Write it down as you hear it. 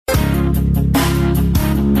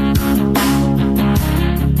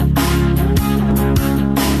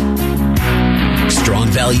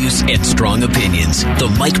values and strong opinions.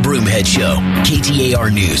 The Mike Broomhead Show,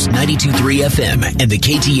 KTAR News, 92.3 FM, and the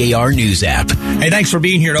KTAR News app. Hey, thanks for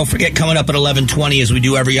being here. Don't forget, coming up at 11:20, as we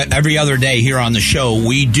do every other day here on the show,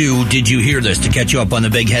 we do Did You Hear This? To catch you up on the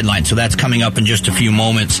big headline. So that's coming up in just a few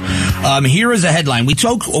moments. Here is a headline. We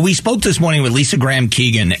spoke this morning with Lisa Graham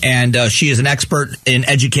Keegan, and she is an expert in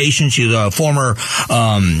education. She's a former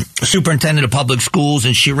superintendent of public schools,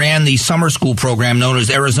 and she ran the summer school program known as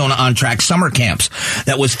Arizona On Track Summer Camps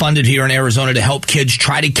that was funded here in Arizona to help kids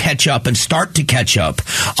try to catch up and start to catch up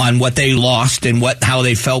on what they lost and how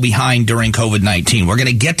they fell behind during COVID-19. We're going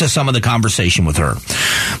to get to some of the conversation with her.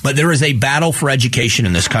 But there is a battle for education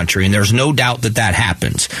in this country, and there's no doubt that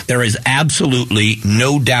happens. There is absolutely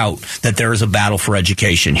no doubt that there is a battle for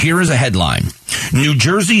education. Here is a headline. New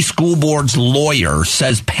Jersey School Board's lawyer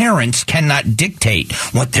says parents cannot dictate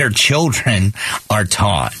what their children are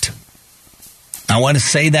taught. I want to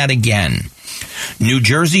say that again. New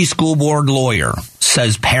Jersey School Board lawyer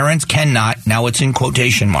says parents cannot, now it's in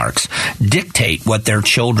quotation marks, dictate what their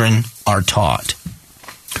children are taught.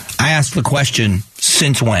 I ask the question,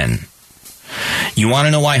 since when? You want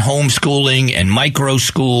to know why homeschooling and micro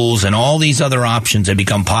schools and all these other options have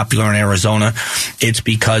become popular in Arizona? It's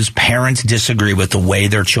because parents disagree with the way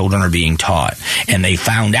their children are being taught. And they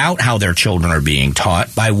found out how their children are being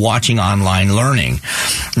taught by watching online learning.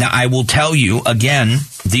 Now, I will tell you, again,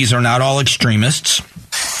 these are not all extremists.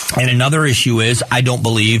 And another issue is, I don't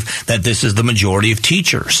believe that this is the majority of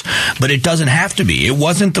teachers. But it doesn't have to be. It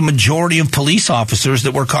wasn't the majority of police officers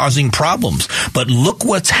that were causing problems. But look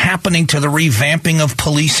what's happening to the revamping of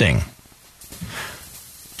policing.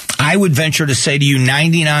 I would venture to say to you,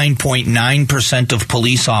 99.9% of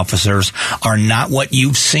police officers are not what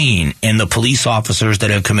you've seen in the police officers that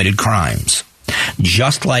have committed crimes.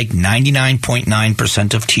 Just like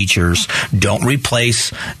 99.9% of teachers don't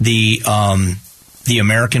replace the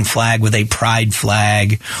American flag with a pride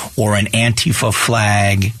flag or an Antifa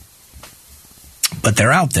flag, but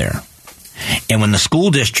they're out there. And when the school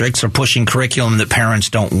districts are pushing curriculum that parents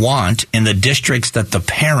don't want in the districts that the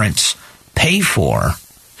parents pay for,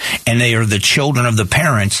 and they are the children of the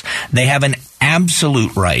parents, they have an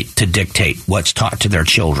absolute right to dictate what's taught to their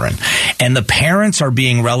children. And the parents are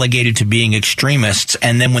being relegated to being extremists.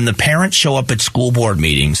 And then when the parents show up at school board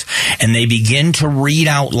meetings and they begin to read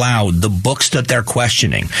out loud the books that they're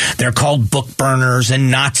questioning, they're called book burners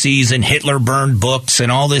and Nazis and Hitler burned books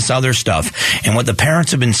and all this other stuff. And what the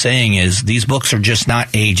parents have been saying is these books are just not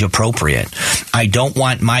age appropriate. I don't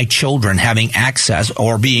want my children having access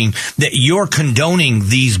or being that you're condoning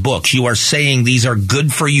these books. You are saying these are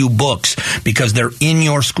good for you books because they're in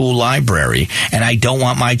your school library, and I don't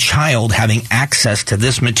want my child having access to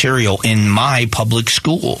this material in my public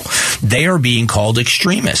school. They are being called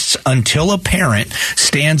extremists until a parent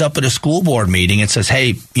stands up at a school board meeting and says,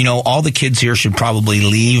 hey, all the kids here should probably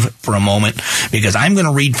leave for a moment because I'm going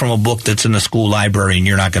to read from a book that's in the school library and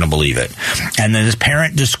you're not going to believe it. And then this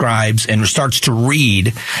parent describes and starts to read,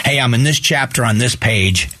 hey, I'm in this chapter on this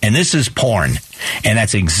page, and this is porn. And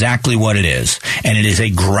that's exactly what it is. And it is a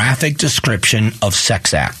graphic description of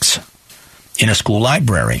sex acts in a school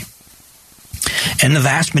library. And the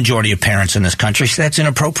vast majority of parents in this country say that's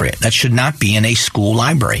inappropriate. That should not be in a school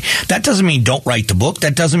library. That doesn't mean don't write the book.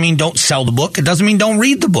 That doesn't mean don't sell the book. It doesn't mean don't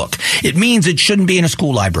read the book. It means it shouldn't be in a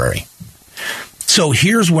school library. So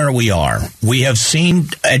here's where we are. We have seen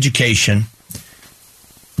education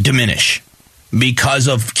diminish because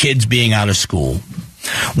of kids being out of school.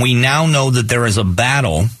 We now know that there is a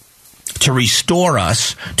battle to restore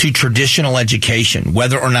us to traditional education,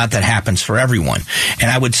 whether or not that happens for everyone. And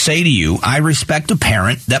I would say to you, I respect a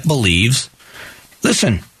parent that believes,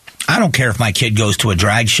 listen, I don't care if my kid goes to a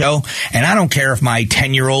drag show, and I don't care if my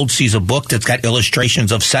 10-year-old sees a book that's got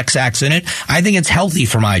illustrations of sex acts in it. I think it's healthy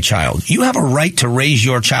for my child. You have a right to raise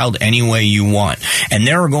your child any way you want. And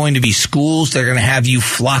there are going to be schools that are going to have you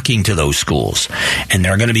flocking to those schools. And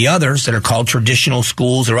there are going to be others that are called traditional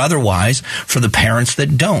schools or otherwise for the parents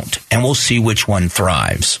that don't. And we'll see which one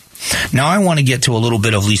thrives. Now, I want to get to a little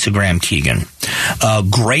bit of Lisa Graham Keegan.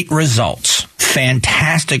 Great results,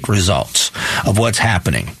 fantastic results of what's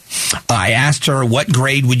happening. I asked her, what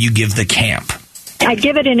grade would you give the camp? I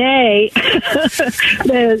give it an A.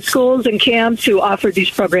 The schools and camps who offered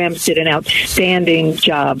these programs did an outstanding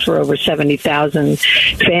job for over 70,000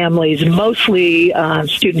 families, mostly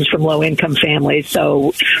students from low-income families.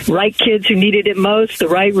 So right kids who needed it most, the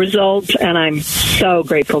right results, and I'm so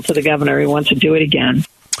grateful to the governor who wants to do it again.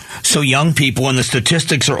 So young people, and the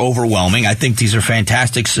statistics are overwhelming. I think these are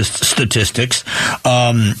fantastic statistics.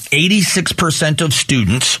 86% of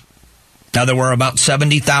students Now, there were about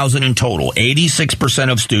 70,000 in total.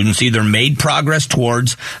 86% of students either made progress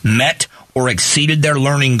towards, met, or exceeded their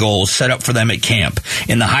learning goals set up for them at camp.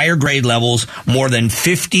 In the higher grade levels, more than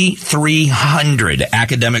 5,300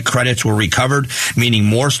 academic credits were recovered, meaning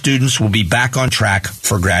more students will be back on track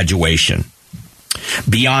for graduation.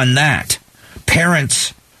 Beyond that,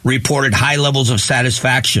 parents reported high levels of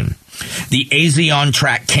satisfaction. The AZ On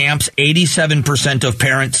Track camps, 87% of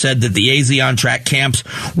parents said that the AZ On Track camps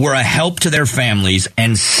were a help to their families,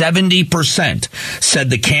 and 70% said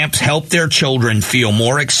the camps helped their children feel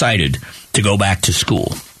more excited to go back to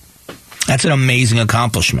school. That's an amazing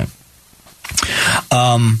accomplishment.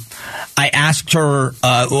 I asked her,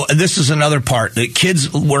 this is another part, the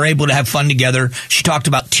kids were able to have fun together. She talked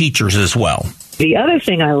about teachers as well. The other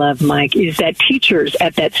thing I love, Mike, is that teachers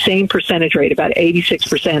at that same percentage rate, about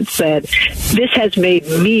 86%, said, this has made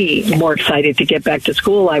me more excited to get back to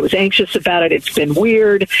school. I was anxious about it. It's been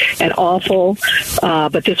weird and awful,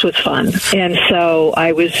 but this was fun. And so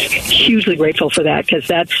I was hugely grateful for that, because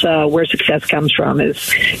that's where success comes from, is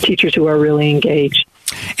teachers who are really engaged.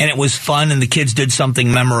 And it was fun, and the kids did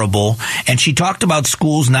something memorable. And she talked about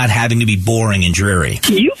schools not having to be boring and dreary.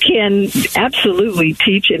 You can absolutely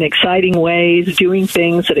teach in exciting ways, doing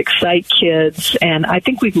things that excite kids. And I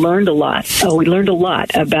think we've learned a lot. We learned a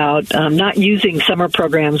lot about not using summer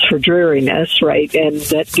programs for dreariness, right? And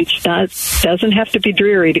that it doesn't have to be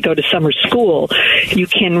dreary to go to summer school. You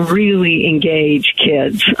can really engage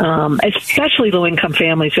kids, especially low-income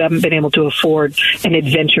families who haven't been able to afford an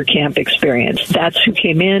adventure camp experience. That's who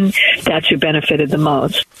came in, that's who benefited the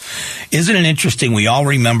most. Isn't it interesting? We all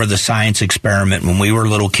remember the science experiment when we were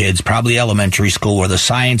little kids, probably elementary school, where the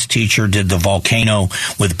science teacher did the volcano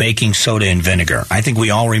with baking soda and vinegar. I think we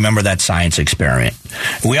all remember that science experiment.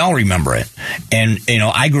 We all remember it. And, you know,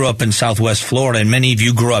 I grew up in Southwest Florida, and many of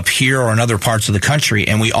you grew up here or in other parts of the country,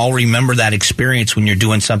 and we all remember that experience when you're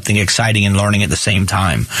doing something exciting and learning at the same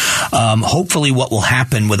time. Hopefully what will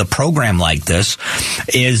happen with a program like this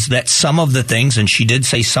is that some of the things, and she did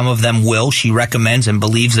say some of them will, she recommends and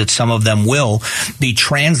believes that some of them will be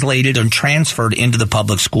translated and transferred into the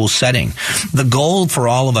public school setting. The goal for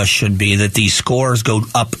all of us should be that these scores go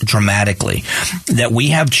up dramatically, that we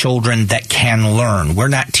have children that can learn. We're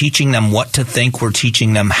not teaching them what to think, we're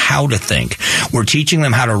teaching them how to think. We're teaching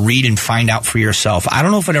them how to read and find out for yourself. I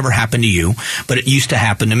don't know if it ever happened to you, but it used to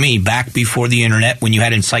happen to me back before the internet, when you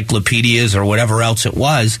had encyclopedias or whatever else it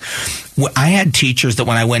was. I had teachers that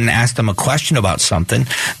when I went and asked them a question about something,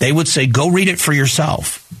 they would say, go read it for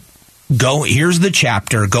yourself. Here's the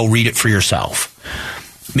chapter, go read it for yourself.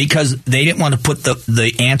 Because they didn't want to put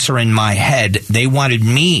the answer in my head. They wanted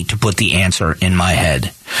me to put the answer in my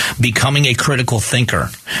head. Becoming a critical thinker.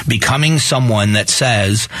 Becoming someone that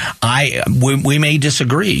says, we may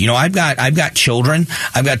disagree. You know, I've got children.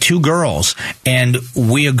 I've got 2 girls. And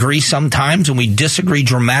we agree sometimes and we disagree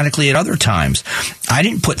dramatically at other times. I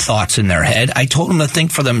didn't put thoughts in their head. I told them to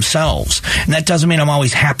think for themselves. And that doesn't mean I'm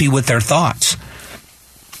always happy with their thoughts.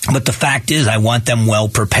 But the fact is, I want them well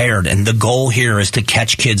prepared, and the goal here is to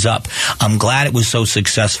catch kids up. I'm glad it was so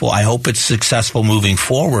successful. I hope it's successful moving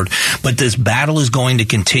forward. But this battle is going to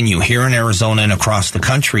continue here in Arizona and across the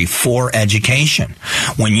country for education.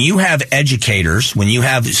 When you have educators, when you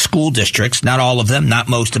have school districts, not all of them, not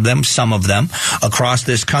most of them, some of them, across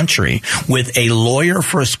this country, with a lawyer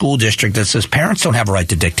for a school district that says parents don't have a right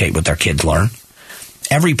to dictate what their kids learn.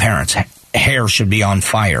 Every parent's hair should be on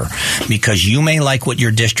fire, because you may like what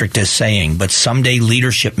your district is saying, but someday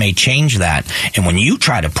leadership may change that. And when you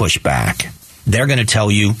try to push back, they're going to tell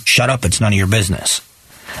you, shut up, it's none of your business.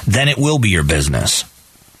 Then it will be your business.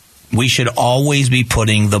 We should always be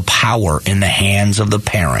putting the power in the hands of the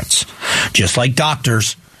parents. Just like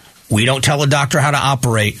doctors, we don't tell a doctor how to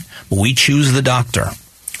operate, but we choose the doctor.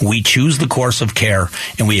 We choose the course of care,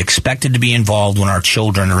 and we expect it to be involved when our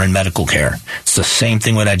children are in medical care. It's the same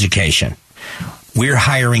thing with education. We're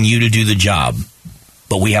hiring you to do the job,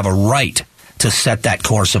 but we have a right to set that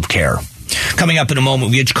course of care. Coming up in a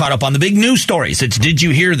moment, we get you caught up on the big news stories. It's Did You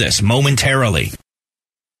Hear This? Momentarily.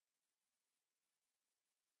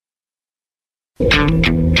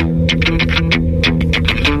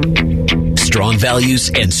 Strong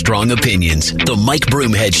values and strong opinions. The Mike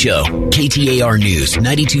Broomhead Show. KTAR News,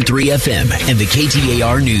 92.3 FM, and the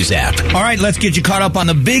KTAR News app. All right, let's get you caught up on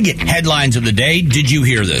the big headlines of the day. Did you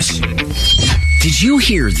hear this? Did you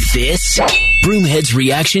hear this? Broomhead's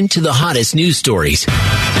reaction to the hottest news stories.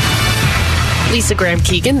 Lisa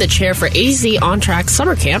Graham-Keegan, the chair for AZ On Track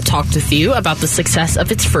Summer Camp, talked with you about the success of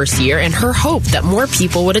its first year and her hope that more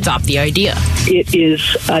people would adopt the idea. It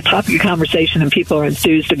is a topic of conversation, and people are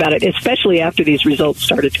enthused about it, especially after these results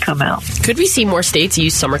started to come out. Could we see more states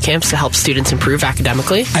use summer camps to help students improve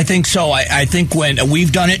academically? I think so. I think when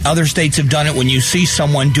we've done it, other states have done it. When you see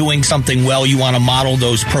someone doing something well, you want to model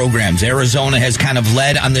those programs. Arizona has kind of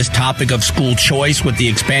led on this topic of school choice with the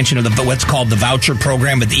expansion of what's called the voucher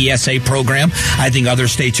program, but the ESA program. I think other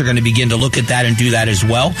states are going to begin to look at that and do that as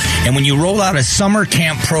well. And when you roll out a summer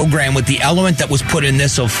camp program with the element that was put in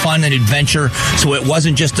this of fun and adventure, so it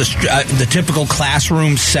wasn't just the typical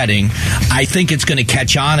classroom setting, I think it's going to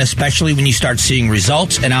catch on, especially when you start seeing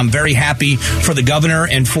results. And I'm very happy for the governor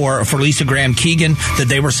and for Lisa Graham-Keegan that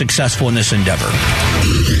they were successful in this endeavor.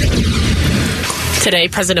 Today,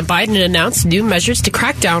 President Biden announced new measures to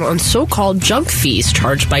crack down on so-called junk fees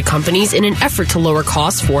charged by companies in an effort to lower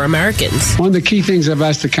costs for Americans. One of the key things I've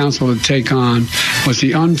asked the council to take on was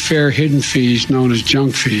the unfair hidden fees known as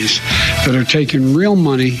junk fees that are taking real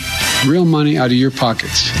money out of your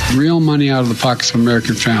pockets, real money out of the pockets of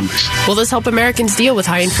American families. Will this help Americans deal with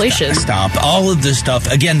high inflation? Stop. All of this stuff.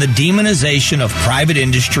 Again, the demonization of private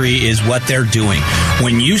industry is what they're doing.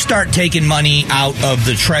 When you start taking money out of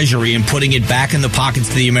the Treasury and putting it back in the pockets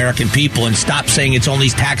of the American people and stop saying it's only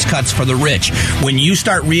tax cuts for the rich, when you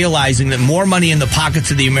start realizing that more money in the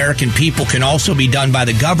pockets of the American people can also be done by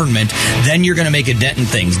the government, then you're going to make a dent in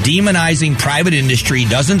things. Demonizing private industry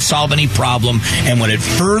doesn't solve any problem, and what it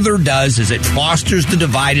further does is it fosters the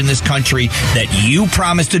divide in this country that you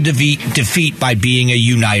promised to defeat by being a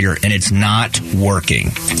uniter, and it's not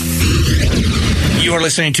working. You are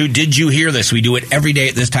listening to Did You Hear This? We do it every day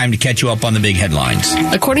at this time to catch you up on the big headlines.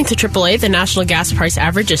 According to AAA, the national gas price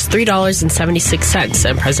average is $3.76,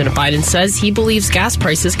 and President Biden says he believes gas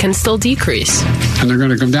prices can still decrease. And they're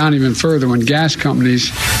going to come down even further when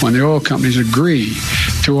the oil companies agree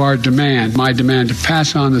to our demand, my demand to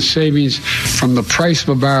pass on the savings from the price of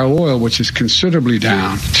a barrel of oil, which is considerably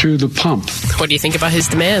down, to the pump. What do you think about his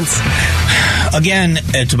demands? Again,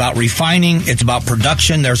 it's about refining. It's about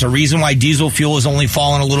production. There's a reason why diesel fuel has only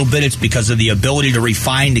fallen a little bit. It's because of the ability to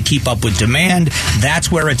refine to keep up with demand. That's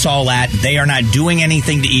where it's all at. They are not doing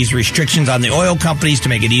anything to ease restrictions on the oil companies to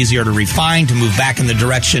make it easier to refine, to move back in the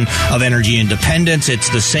direction of energy independence. It's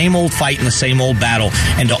the same old fight and the same old battle.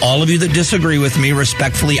 And to all of you that disagree with me,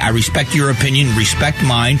 respectfully, I respect your opinion, respect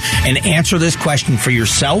mine, and answer this question for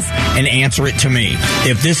yourself and answer it to me.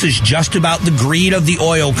 If this is just about the greed of the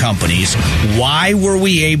oil companies, why were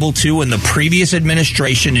we able to, in the previous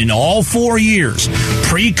administration, in all 4 years,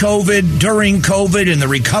 pre-COVID, during COVID, and the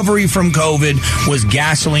recovery from COVID, was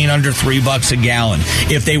gasoline under $3 a gallon?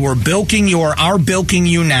 If they were bilking you or are bilking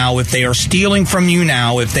you now, if they are stealing from you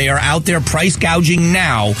now, if they are out there price gouging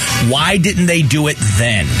now, why didn't they do it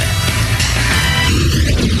then?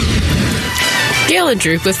 Gail and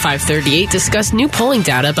Droop with 538 discussed new polling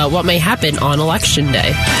data about what may happen on Election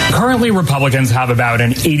Day. Currently, Republicans have about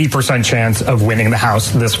an 80% chance of winning the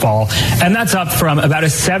House this fall, and that's up from about a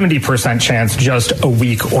 70% chance just a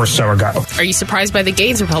week or so ago. Are you surprised by the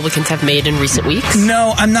gains Republicans have made in recent weeks?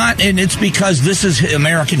 No, I'm not, and it's because this is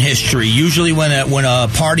American history. Usually when a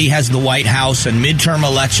party has the White House and midterm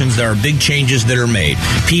elections, there are big changes that are made.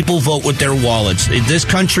 People vote with their wallets. This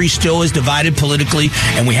country still is divided politically,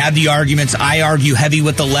 and we have the arguments. I argue heavy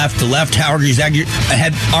with the left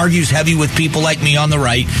argues heavy with people like me on the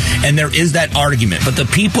right, and there is that argument. But the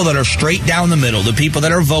people that are straight down the middle, the people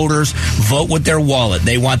that are voters, vote with their wallet.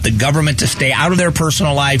 They want the government to stay out of their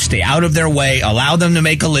personal lives, stay out of their way, allow them to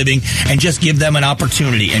make a living, and just give them an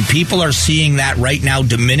opportunity. And people are seeing that right now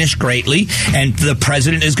diminish greatly, and the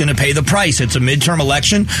president is going to pay the price. It's a midterm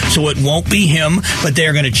election, so it won't be him, but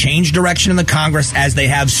they're going to change direction in the Congress as they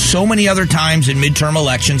have so many other times in midterm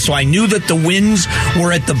elections. So I knew that the wins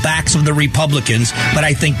were at the backs of the Republicans, but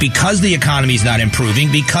I think because the economy is not improving,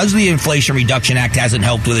 because the Inflation Reduction Act hasn't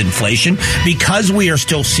helped with inflation, because we are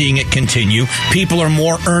still seeing it continue, people are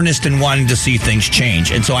more earnest in wanting to see things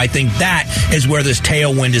change. And so I think that is where this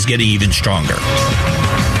tailwind is getting even stronger.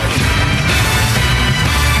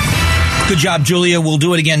 Good job, Julia. We'll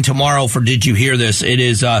do it again tomorrow for Did You Hear This? It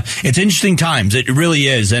is, it's interesting times. It really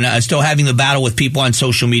is. And still having the battle with people on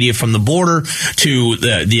social media, from the border to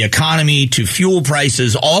the economy to fuel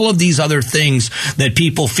prices, all of these other things that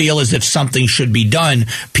people feel as if something should be done.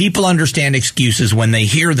 People understand excuses when they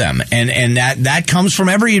hear them. And that comes from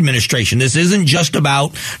every administration. This isn't just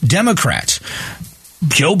about Democrats.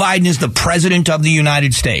 Joe Biden is the president of the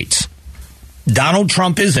United States. Donald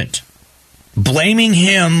Trump isn't. Blaming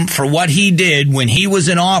him for what he did when he was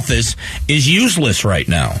in office is useless right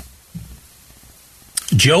now.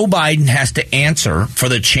 Joe Biden has to answer for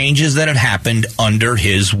the changes that have happened under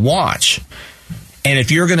his watch. And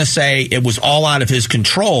if you're going to say it was all out of his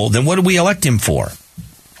control, then what did we elect him for?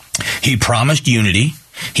 He promised unity.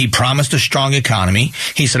 He promised a strong economy.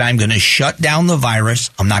 He said, I'm going to shut down the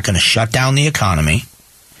virus. I'm not going to shut down the economy.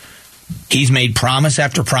 He's made promise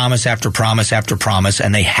after promise after promise after promise,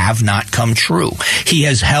 and they have not come true. He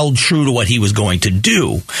has held true to what he was going to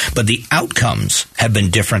do, but the outcomes have been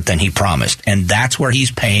different than he promised, and that's where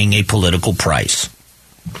he's paying a political price.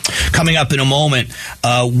 Coming up in a moment,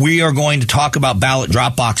 we are going to talk about ballot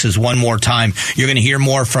drop boxes one more time. You're going to hear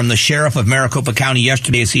more from the sheriff of Maricopa County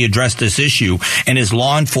yesterday as he addressed this issue. And is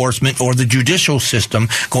law enforcement or the judicial system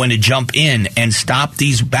going to jump in and stop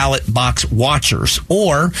these ballot box watchers?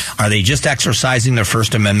 Or are they just exercising their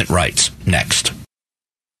First Amendment rights? Next.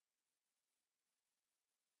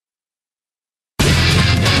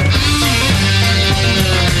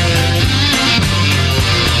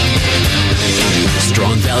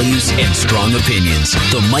 Strong values and strong opinions.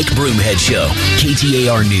 The Mike Broomhead Show.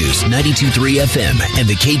 KTAR News, 92.3 FM, and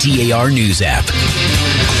the KTAR News app.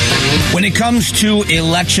 When it comes to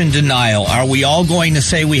election denial, are we all going to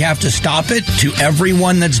say we have to stop it to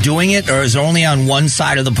everyone that's doing it, or is it only on one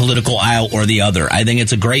side of the political aisle or the other? I think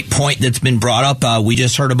it's a great point that's been brought up. We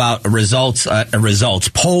just heard about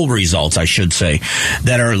poll results, I should say,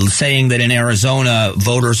 that are saying that in Arizona,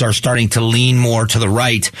 voters are starting to lean more to the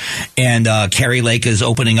right, and Kari Lake is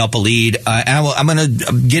opening up a lead. I'm going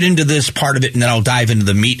to get into this part of it, and then I'll dive into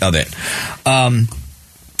the meat of it.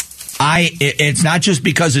 It's not just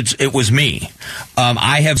because it was me.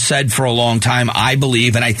 I have said for a long time, I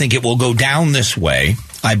believe, and I think it will go down this way.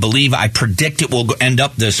 I predict it will end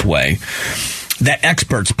up this way, that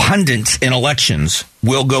experts, pundits in elections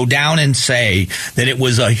will go down and say that it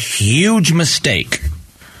was a huge mistake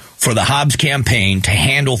for the Hobbs campaign to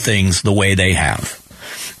handle things the way they have.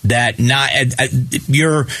 That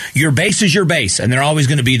your base is your base, and they're always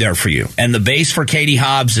going to be there for you. And the base for Katie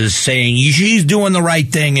Hobbs is saying she's doing the right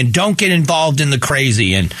thing and don't get involved in the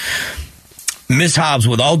crazy. And Ms. Hobbs,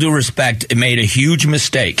 with all due respect, made a huge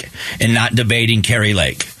mistake in not debating Kari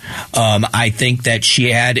Lake. I think that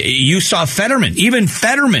you saw Fetterman, even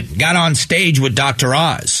Fetterman got on stage with Dr.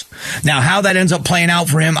 Oz. Now, how that ends up playing out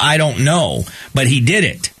for him, I don't know, but he did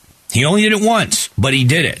it. He only did it once, but he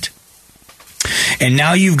did it. And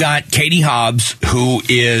now you've got Katie Hobbs, who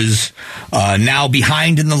is now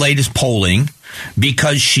behind in the latest polling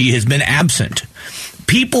because she has been absent.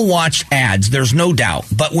 People watch ads, there's no doubt.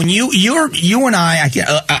 But when you and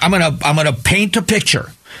I'm gonna paint a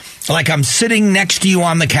picture. Like I'm sitting next to you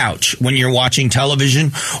on the couch when you're watching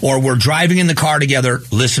television, or we're driving in the car together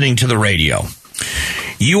listening to the radio.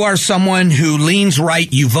 You are someone who leans right,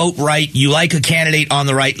 you vote right, you like a candidate on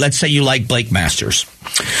the right. Let's say you like Blake Masters.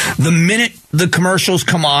 The minute the commercials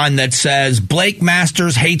come on that says Blake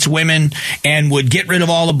Masters hates women and would get rid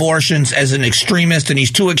of all abortions as an extremist and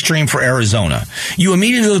he's too extreme for Arizona, you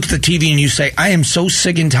immediately look at the TV and you say, I am so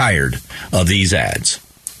sick and tired of these ads.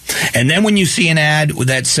 And then when you see an ad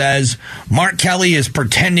that says Mark Kelly is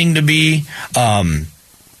pretending to be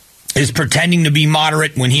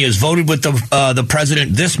moderate when he has voted with the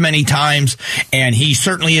president this many times, and he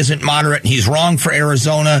certainly isn't moderate, and he's wrong for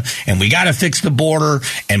Arizona, and we got to fix the border,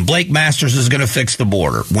 and Blake Masters is going to fix the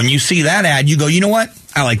border. When you see that ad, you go, you know what?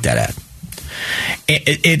 I like that ad.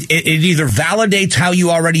 It either validates how you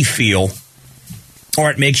already feel, or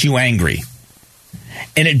it makes you angry.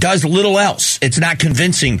 And it does little else. It's not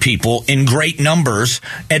convincing people in great numbers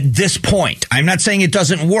at this point. I'm not saying it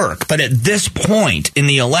doesn't work, but at this point in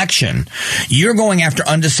the election, you're going after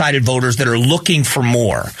undecided voters that are looking for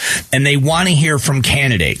more. And they want to hear from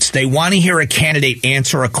candidates. They want to hear a candidate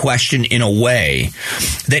answer a question in a way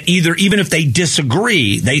that even if they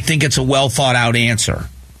disagree, they think it's a well thought out answer.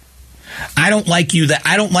 I don't like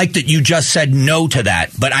that you just said no to that,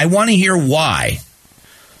 but I want to hear why.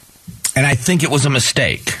 And I think it was a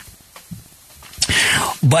mistake.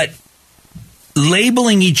 But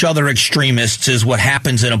labeling each other extremists is what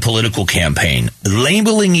happens in a political campaign.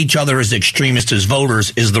 Labeling each other as extremists as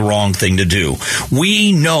voters is the wrong thing to do.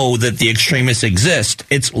 We know that the extremists exist.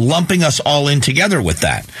 It's lumping us all in together with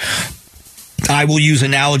that. I will use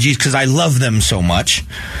analogies because I love them so much.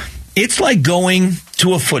 It's like going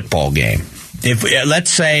to a football game.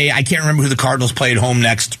 Let's say, I can't remember who the Cardinals play at home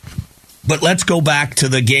next, but let's go back to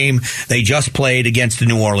the game they just played against the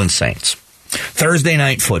New Orleans Saints. Thursday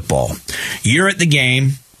night football. You're at the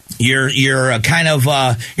game. You're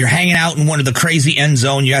hanging out in one of the crazy end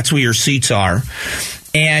zone. That's where your seats are.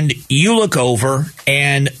 And you look over,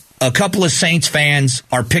 and a couple of Saints fans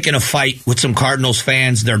are picking a fight with some Cardinals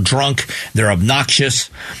fans. They're drunk, they're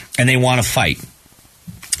obnoxious, and they want to fight.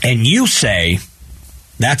 and you say,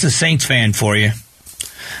 that's a Saints fan for you.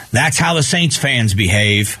 That's how the Saints fans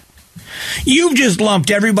behave. You've just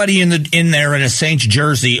lumped everybody in there in a Saints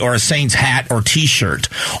jersey or a Saints hat or T-shirt,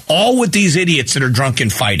 all with these idiots that are drunk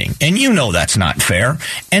and fighting. And you know that's not fair,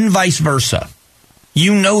 and vice versa.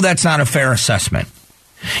 You know that's not a fair assessment.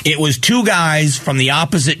 It was two guys from the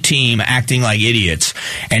opposite team acting like idiots,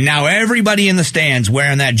 and now everybody in the stands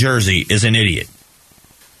wearing that jersey is an idiot.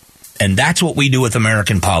 And that's what we do with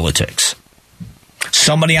American politics.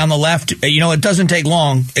 Somebody on the left, it doesn't take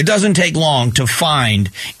long. It doesn't take long to find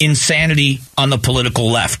insanity on the political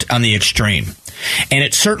left, on the extreme. And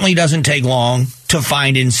it certainly doesn't take long to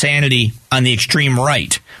find insanity on the extreme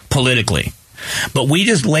right, politically. But we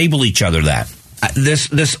just label each other that.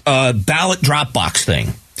 This ballot drop box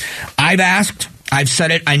thing. I've asked, I've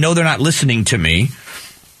said it, I know they're not listening to me,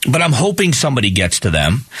 but I'm hoping somebody gets to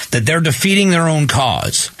them, that they're defeating their own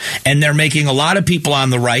cause, and they're making a lot of people on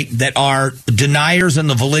the right that are deniers in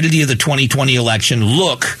the validity of the 2020 election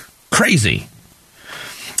look crazy.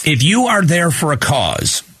 If you are there for a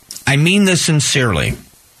cause, I mean this sincerely,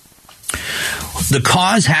 the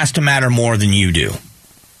cause has to matter more than you do.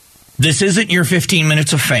 This isn't your 15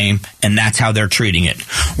 minutes of fame, and that's how they're treating it.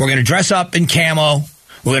 We're going to dress up in camo.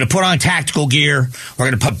 We're going to put on tactical gear. We're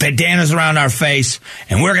going to put bandanas around our face,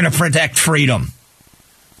 and we're going to protect freedom.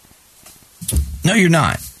 No, you're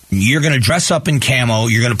not. You're going to dress up in camo.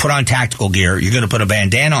 You're going to put on tactical gear. You're going to put a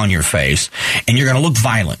bandana on your face, and you're going to look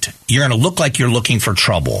violent. You're going to look like you're looking for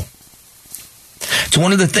trouble. It's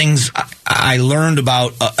one of the things I learned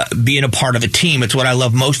about being a part of a team. It's what I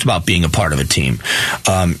love most about being a part of a team.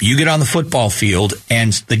 You get on the football field,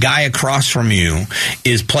 and the guy across from you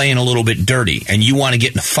is playing a little bit dirty, and you want to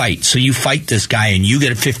get in a fight. So you fight this guy, and you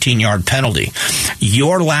get a 15-yard penalty.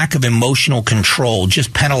 Your lack of emotional control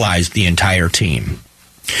just penalized the entire team.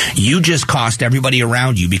 You just cost everybody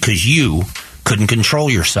around you because you couldn't control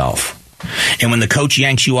yourself. And when the coach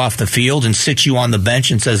yanks you off the field and sits you on the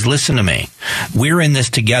bench and says, listen to me, we're in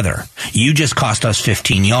this together. You just cost us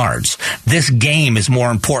 15 yards. This game is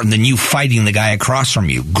more important than you fighting the guy across from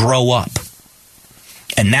you. Grow up.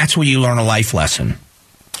 And that's where you learn a life lesson.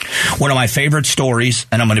 One of my favorite stories,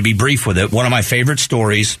 and I'm going to be brief with it, one of my favorite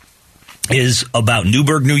stories is about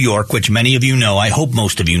Newburgh, New York, which many of you know. I hope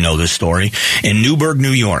most of you know this story. In Newburgh,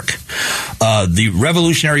 New York, the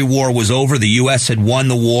Revolutionary War was over. The U.S. had won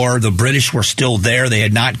the war. The British were still there. They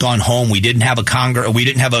had not gone home. We didn't have a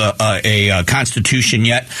constitution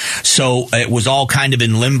yet, so it was all kind of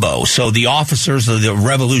in limbo. So the officers of the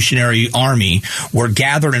Revolutionary Army were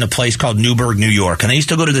gathered in a place called Newburgh, New York, and they used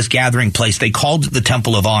to go to this gathering place. They called it the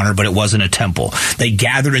Temple of Honor, but it wasn't a temple. They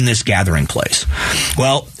gathered in this gathering place.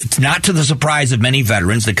 Well, it's not to the surprise of many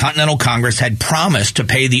veterans, the Continental Congress had promised to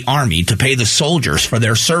pay the Army, to pay the soldiers for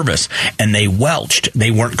their service, and they welched.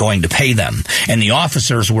 They weren't going to pay them. And the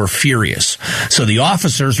officers were furious. So the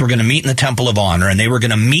officers were going to meet in the Temple of Honor, and they were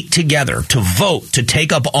going to meet together to vote to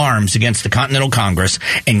take up arms against the Continental Congress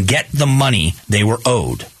and get the money they were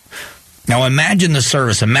owed. Now imagine the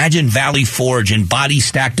service. Imagine Valley Forge and bodies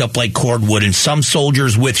stacked up like cordwood and some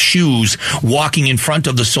soldiers with shoes walking in front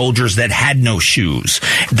of the soldiers that had no shoes.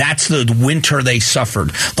 That's the winter they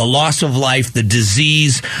suffered. The loss of life, the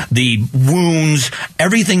disease, the wounds,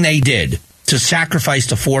 everything they did to sacrifice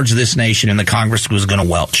to forge this nation, and the Congress was going to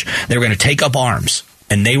welch. They were going to take up arms,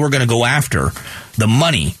 and they were going to go after the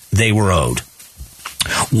money they were owed.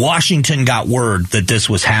 Washington got word that this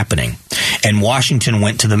was happening, and Washington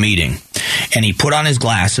went to the meeting, and he put on his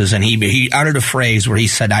glasses, and he uttered a phrase where he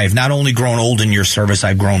said, I have not only grown old in your service,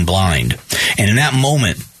 I've grown blind. And in that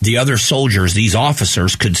moment, the other soldiers, these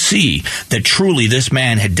officers, could see that truly this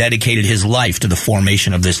man had dedicated his life to the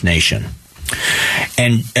formation of this nation.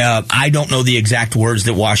 And I don't know the exact words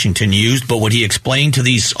that Washington used, but what he explained to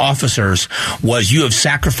these officers was, you have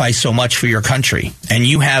sacrificed so much for your country, and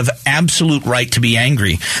you have absolute right to be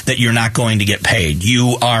angry that you're not going to get paid.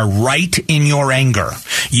 You are right in your anger.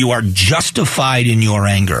 You are justified in your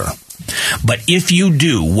anger. But if you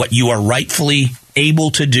do what you are rightfully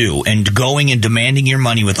able to do, and going and demanding your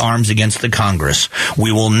money with arms against the Congress,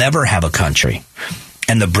 we will never have a country.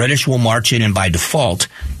 And the British will march in and by default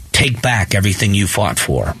take back everything you fought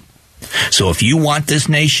for. So if you want this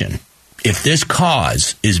nation, if this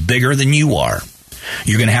cause is bigger than you are,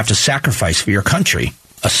 you're going to have to sacrifice for your country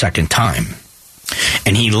a second time.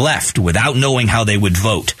 And he left without knowing how they would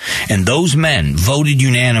vote. And those men voted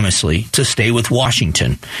unanimously to stay with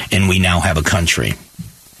Washington, and we now have a country.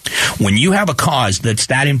 When you have a cause that's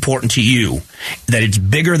that important to you, that it's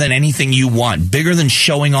bigger than anything you want, bigger than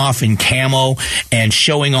showing off in camo and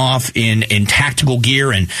showing off in tactical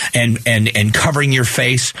gear and covering your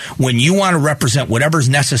face, when you want to represent whatever's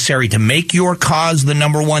necessary to make your cause the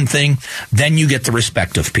number one thing, then you get the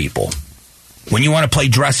respect of people. When you want to play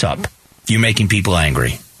dress up, you're making people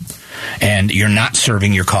angry, and you're not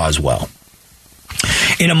serving your cause well.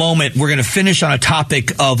 In a moment, we're going to finish on a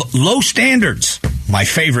topic of low standards, my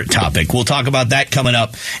favorite topic. We'll talk about that coming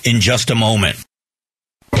up in just a moment.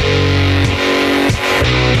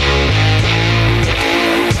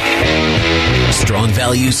 Strong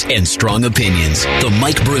values and strong opinions. The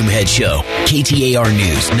Mike Broomhead Show. KTAR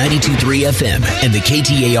News, 92.3 FM, and the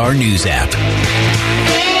KTAR News app.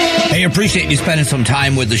 Hey, appreciate you spending some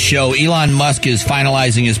time with the show. Elon Musk is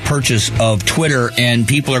finalizing his purchase of Twitter, and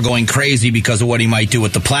people are going crazy because of what he might do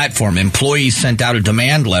with the platform. Employees sent out a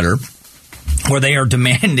demand letter where they are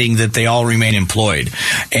demanding that they all remain employed.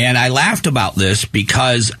 And I laughed about this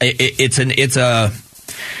because it's a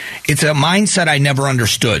mindset I never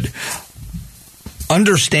understood.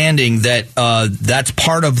 Understanding that that's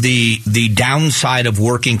part of the downside of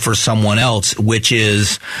working for someone else, which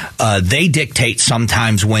is they dictate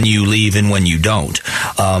sometimes when you leave and when you don't.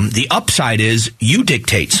 The upside is you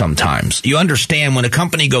dictate sometimes. You understand when a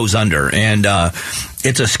company goes under, and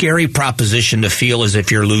it's a scary proposition to feel as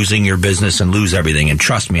if you're losing your business and lose everything. And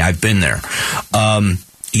trust me, I've been there.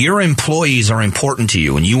 Your employees are important to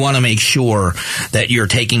you, and you want to make sure that you're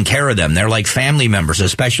taking care of them. They're like family members,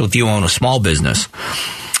 especially if you own a small business.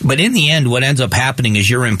 But in the end, what ends up happening is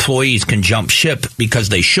your employees can jump ship because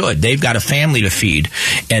they should. They've got a family to feed,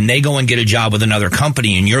 and they go and get a job with another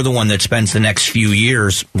company, and you're the one that spends the next few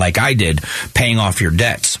years, like I did, paying off your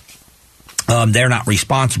debts. They're not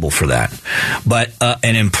responsible for that. But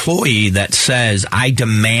an employee that says, I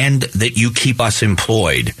demand that you keep us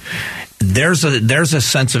employed, there's a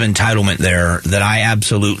sense of entitlement there that I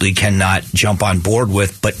absolutely cannot jump on board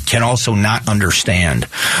with, but can also not understand.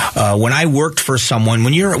 When I worked for someone,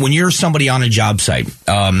 when you're somebody on a job site,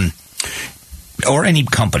 or any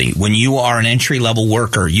company, when you are an entry-level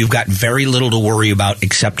worker, you've got very little to worry about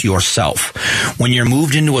except yourself. When you're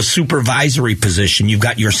moved into a supervisory position, you've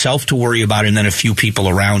got yourself to worry about and then a few people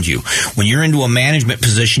around you. When you're into a management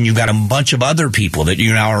position, you've got a bunch of other people that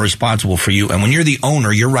you now are responsible for you. And when you're the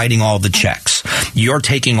owner, you're writing all the checks. You're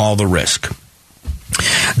taking all the risk.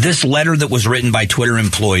 This letter that was written by Twitter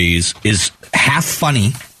employees is half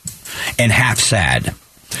funny and half sad.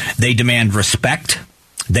 They demand respect.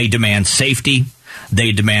 They demand safety,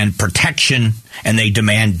 they demand protection, and they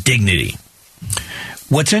demand dignity.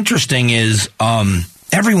 What's interesting is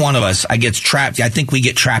every one of us, I think we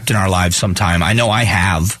get trapped in our lives sometime. I know I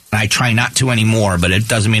have, and I try not to anymore, but it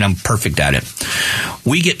doesn't mean I'm perfect at it.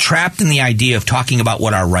 We get trapped in the idea of talking about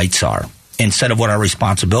what our rights are instead of what our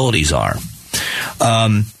responsibilities are.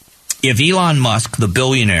 If Elon Musk, the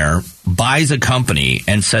billionaire, buys a company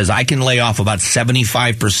and says, I can lay off about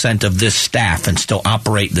 75% of this staff and still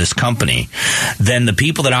operate this company, then the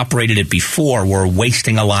people that operated it before were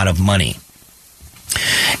wasting a lot of money.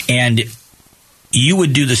 And you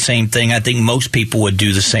would do the same thing. I think most people would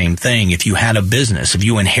do the same thing if you had a business, if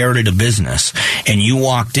you inherited a business and you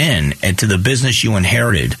walked in into the business you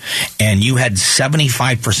inherited and you had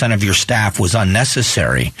 75% of your staff was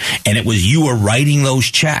unnecessary and it was you were writing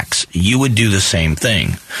those checks, you would do the same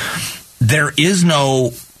thing.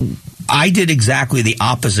 I did exactly the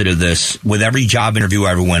opposite of this with every job interview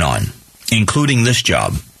I ever went on, including this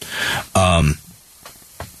job. I'm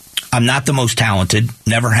not the most talented,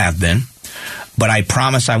 never have been. But I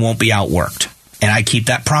promise I won't be outworked. And I keep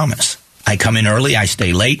that promise. I come in early. I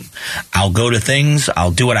stay late. I'll go to things.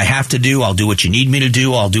 I'll do what I have to do. I'll do what you need me to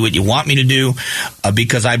do. I'll do what you want me to do.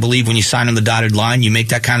 Because I believe when you sign on the dotted line, you make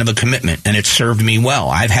that kind of a commitment. And it served me well.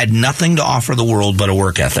 I've had nothing to offer the world but a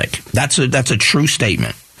work ethic. That's a true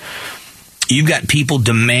statement. You've got people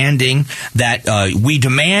demanding that we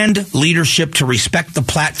demand leadership to respect the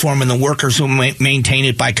platform and the workers who maintain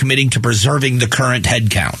it by committing to preserving the current head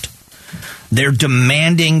count. They're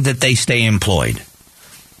demanding that they stay employed.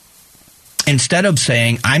 Instead of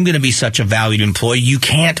saying, I'm going to be such a valued employee, you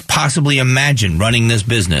can't possibly imagine running this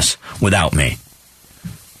business without me.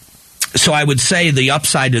 So I would say the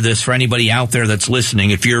upside to this for anybody out there that's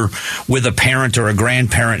listening, if you're with a parent or a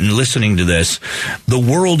grandparent and listening to this, the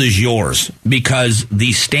world is yours because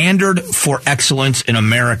the standard for excellence in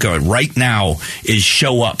America right now is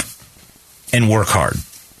show up and work hard.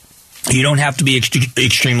 You don't have to be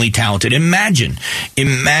extremely talented. Imagine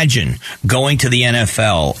going to the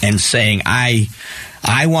NFL and saying, I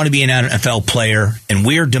want to be an NFL player, and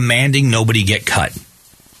we're demanding nobody get cut.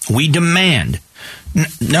 We demand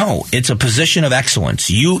No, it's a position of excellence.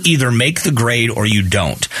 You either make the grade or you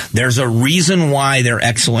don't. There's a reason why they're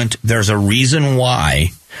excellent. There's a reason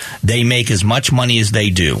why they make as much money as they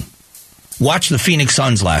do. Watch the Phoenix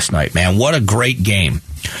Suns last night, man. What a great game.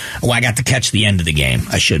 Well, I got to catch the end of the game,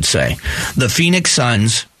 I should say. The Phoenix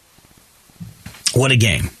Suns, what a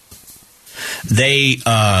game. They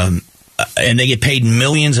get paid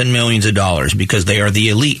millions and millions of dollars because they are the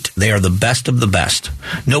elite. They are the best of the best.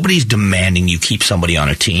 Nobody's demanding you keep somebody on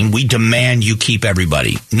a team. We demand you keep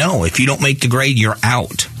everybody. No, if you don't make the grade, you're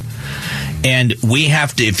out. And we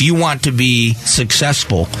have to, if you want to be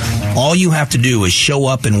successful, all you have to do is show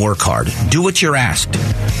up and work hard. Do what you're asked.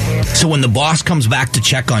 So when the boss comes back to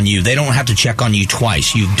check on you, they don't have to check on you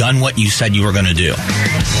twice. You've done what you said you were going to do.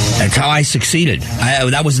 That's how I succeeded.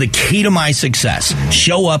 That was the key to my success.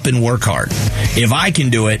 Show up and work hard. If I can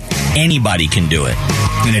do it, anybody can do it.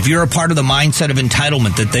 And if you're a part of the mindset of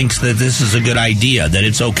entitlement that thinks that this is a good idea, that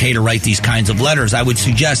it's okay to write these kinds of letters, I would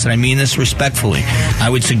suggest, and I mean this respectfully, I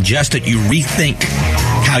would suggest that you rethink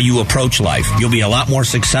how you approach life. You'll be a lot more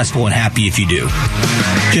successful and happy if you do.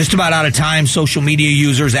 Just about out of time. Social media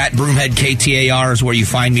users at Broomhead KTAR is where you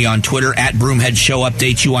find me on Twitter. At Broomhead Show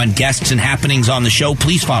updates you on guests and happenings on the show.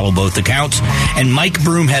 Please follow both accounts. And Mike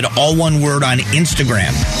Broomhead, all one word, on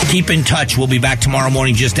Instagram. Keep in touch. We'll be back tomorrow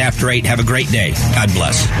morning just after 8. Have a great day. God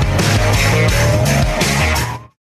bless.